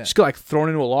corner, Yeah. just got like thrown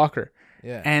into a locker,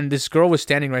 Yeah. and this girl was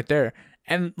standing right there,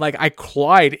 and like I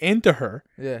collide into her,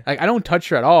 Yeah. like I don't touch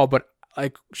her at all, but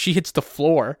like she hits the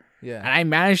floor, and Yeah. I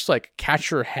managed to like catch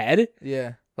her head.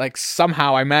 Yeah. Like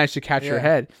somehow I managed to catch her Yeah.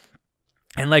 head.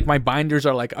 And like my binders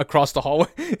are like across the hallway.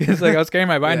 It's like I was carrying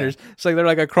my binders. It's like they're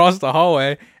like across the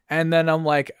hallway. And then I'm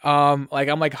like I'm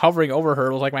like hovering over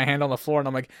her with like my hand on the floor, and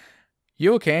I'm like,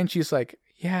 "You okay?" And she's like,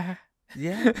 "Yeah."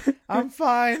 Yeah. I'm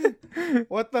fine.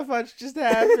 What the fuck just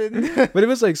happened? But it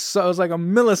was like it was like a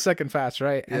millisecond fast,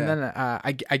 right? And Yeah.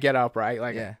 then I get up, right?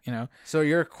 Like Yeah. you know. So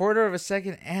you're a quarter of a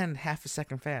second and half a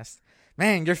second fast.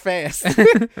 Man, you're fast.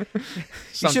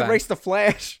 You should race the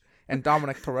Flash and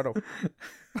Dominic Toretto.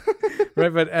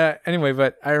 Right, but anyway,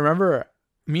 but I remember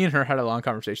me and her had a long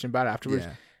conversation about it afterwards.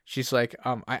 Yeah. She's like,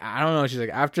 I don't know. She's like,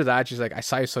 after that, she's like, I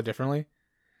saw you so differently.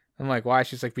 I'm like, why?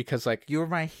 She's like, because like You're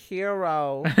my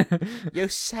hero. You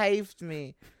saved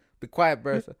me. Be quiet,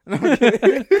 Bertha. No, I'm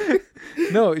kidding.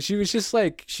 no, she was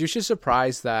just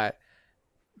surprised that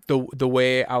the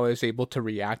way I was able to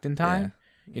react in time,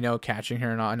 you know, catching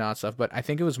her and all that stuff. But I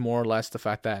think it was more or less the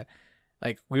fact that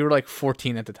like we were like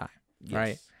 14 at the time,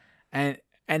 right? And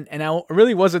I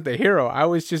really wasn't the hero. I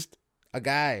was just A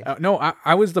guy. no,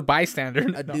 I was the bystander.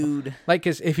 A No. dude. Like,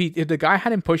 cause if the guy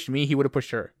hadn't pushed me, he would have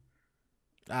pushed her.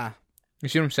 Ah. You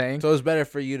see what I'm saying? So it was better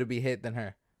for you to be hit than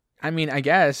her. I mean, I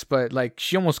guess, but like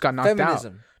she almost got knocked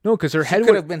Feminism. out. No, because her She head could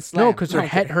would have been slammed. no, because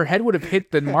her head would have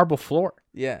hit the marble floor,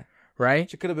 Yeah. right?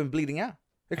 She could have been bleeding out.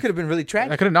 It could have been really I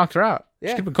tragic. could have knocked her out. She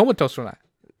Yeah. could have been comatose from that.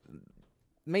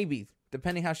 Maybe.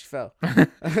 Depending how she fell.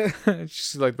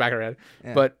 She's like back of her head.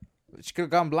 Yeah. But She could have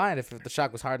gone blind if the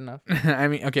shock was hard enough. I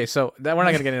mean, okay, so that we're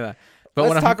not gonna get into that. But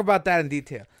Let's when talk about that in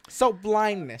detail. So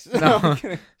blindness. No. I'm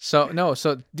kidding.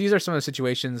 so these are some of the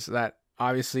situations that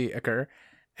obviously occur,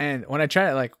 and when I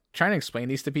trying to explain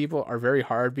these to people are very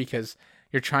hard because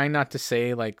you're trying not to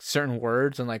say like certain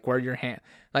words and like where your hand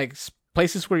like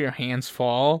places where your hands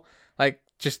fall, like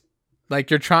just like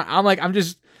you're trying. I'm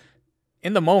just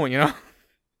in the moment, you know.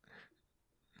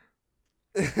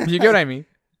 You get what I mean?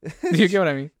 You get what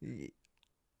I mean?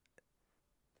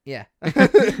 Yeah.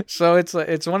 So it's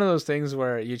one of those things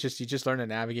where you just learn to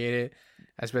navigate it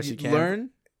as best you can. Learn?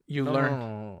 You No, learn.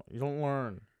 No. You don't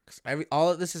learn. 'Cause all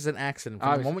of this is an accident. From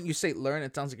the Obviously. moment you say learn,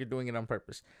 it sounds like you're doing it on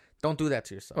purpose. Don't do that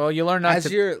to yourself. Well, you learn not As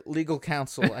to. your legal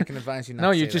counsel, I can advise you not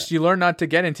No, to you say just that. you learn not to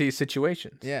get into these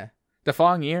situations. Yeah. The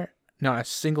following year, not a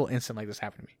single instant like this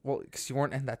happened to me. Well, because you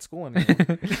weren't in that school anymore.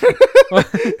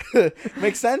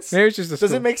 Makes sense? Maybe it's just a Does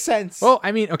school. it make sense? Well,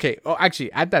 I mean, okay. Oh,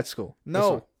 actually, at that school. this No.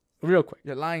 one- real quick.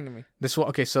 You're lying to me. This one.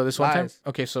 Okay, so this one time. Lies.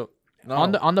 Okay, so No.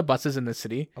 on the buses in the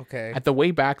city, Okay. at the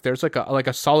way back, there's like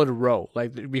a solid row,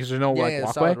 like because there's no like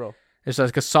walkway. solid row. There's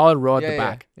like a solid row at Yeah, the yeah,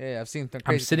 back. Yeah, I've seen them.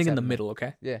 I'm crazy sitting things in the happen middle.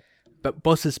 Okay. there. Yeah. But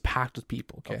bus is packed with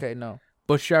people. Okay. Okay. No.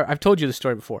 Bus driver. I've told you the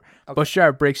story before. Okay. Bus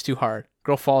driver brakes too hard.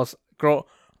 Girl falls.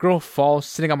 Girl falls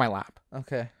sitting on my lap.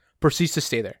 Okay. Proceeds to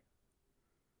stay there.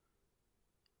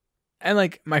 And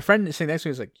like my friend sitting next to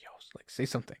me was like, "Yo, like say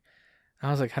something." And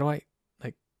I was like, "How do I?"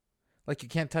 Like you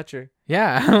can't touch her,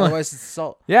 Yeah. otherwise it's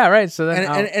assault. Yeah. Right. So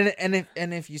then.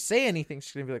 And if you say anything,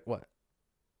 she's gonna be like, "What?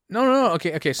 No.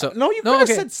 Okay. So No, you could no, have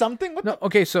okay. said something. What no.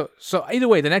 Okay. So either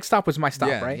way, the next stop was my stop,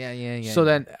 yeah, right? Yeah. So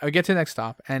then I get to the next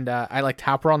stop, and I like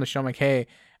tap her on the shoulder. I'm like, "Hey,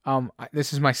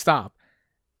 this is my stop,"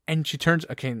 and she turns.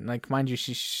 Okay, like mind you,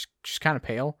 she's kind of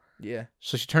pale, yeah,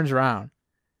 so she turns around,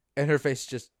 and her face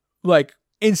just. like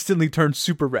instantly turns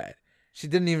super red. She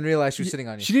didn't even realize she was sitting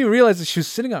on you. She didn't even realize that she was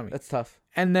sitting on me. That's tough.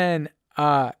 And then,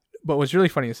 but what's really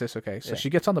funny is this. Okay, so Yeah. she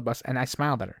gets on the bus, and I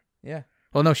smiled at her. Yeah.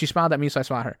 Well, no, she smiled at me, so I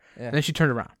smiled at her. Yeah. And then she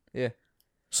turned around. Yeah.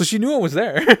 So she knew I was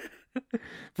there.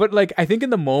 But like, I think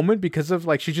in the moment, because of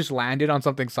like, she just landed on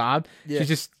something soft. Yeah. She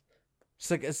just It's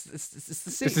like it's the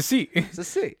seat. it's the seat. It's the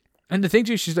seat. And the thing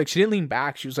too, she's like, she didn't lean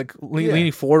back. She was like Yeah.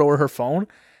 leaning forward over her phone.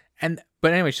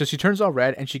 But anyway, so she turns all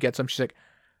red and she gets them. She's like,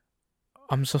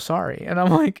 I'm so sorry. And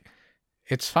I'm like,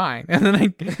 it's fine. And then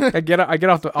I get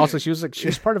off the, also she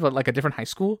was part of a different high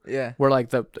school Yeah. where like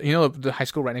the high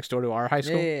school right next door to our high Yeah,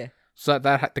 school. yeah. So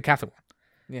that the Catholic one.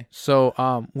 Yeah. So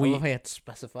I love how you had to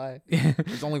specify.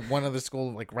 There's only one other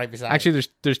school like right beside. actually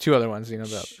there's two other ones,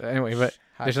 anyway, but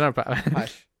there's another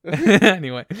Hush.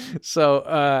 anyway.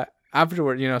 So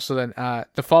afterward, so then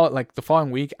the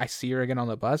following week I see her again on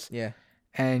the bus. Yeah.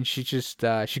 And she just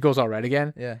she goes all red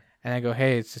again. Yeah. And I go,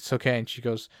 hey, it's okay. And she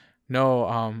goes, no,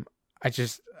 I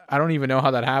don't even know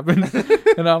how that happened.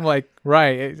 And I'm like,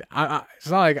 right. It's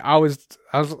not like I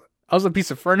was a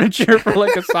piece of furniture for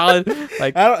like a solid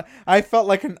like I felt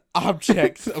like an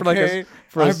object. Okay.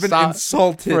 I've been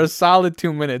insulted for a solid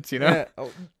 2 minutes. Yeah.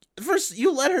 Oh, first,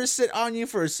 you let her sit on you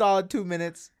for a solid 2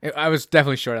 minutes. I was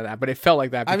definitely short of that, but it felt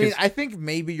like that. Because, I think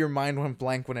maybe your mind went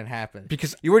blank when it happened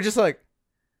because you were just like,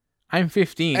 I'm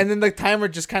 15, and then the timer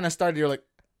just kind of started. You're like.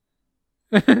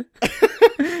 trying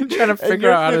to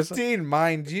figure out how to 15,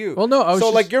 mind you. Well, no, I was so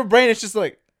just, like your brain is just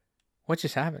like, what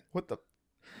just happened? what the?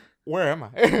 Where am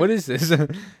I? What is this?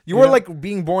 You were like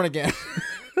being born again.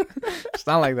 It's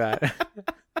not like that.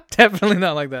 Definitely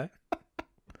not like that.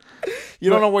 You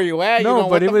don't know where you at. No, you know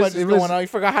but what the fuck is going on. You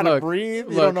forgot how to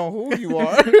breathe. You don't know who you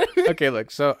are. Okay,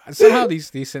 look. So somehow these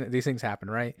things happen,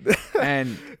 right?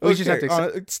 And we just have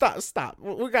to stop.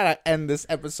 We gotta end this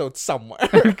episode somewhere.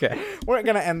 Okay. We're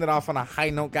gonna end it off on a high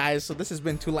note, guys. So this has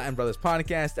been Two Latin Brothers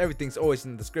Podcast. Everything's always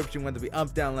in the description, whether it be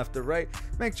up, down, left, or right.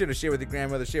 Make sure to share with your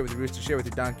grandmother, share with your rooster, share with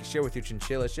your donkey, share with your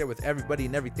chinchilla, share with everybody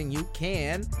and everything you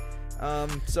can.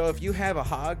 So if you have a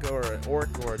hog or an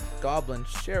orc or a goblin,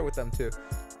 share it with them too.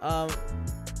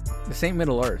 This ain't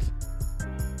Middle Earth.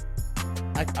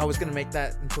 I was gonna make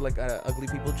that into like a ugly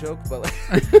people joke, but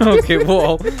okay,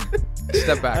 well,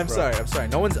 step back. I'm sorry.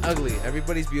 No one's ugly.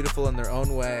 Everybody's beautiful in their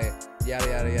own way. Yada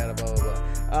yada yada. Blah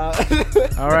blah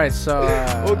blah. All right, so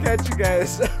we'll catch you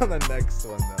guys on the next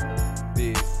one, though.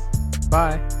 Peace.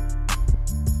 Bye.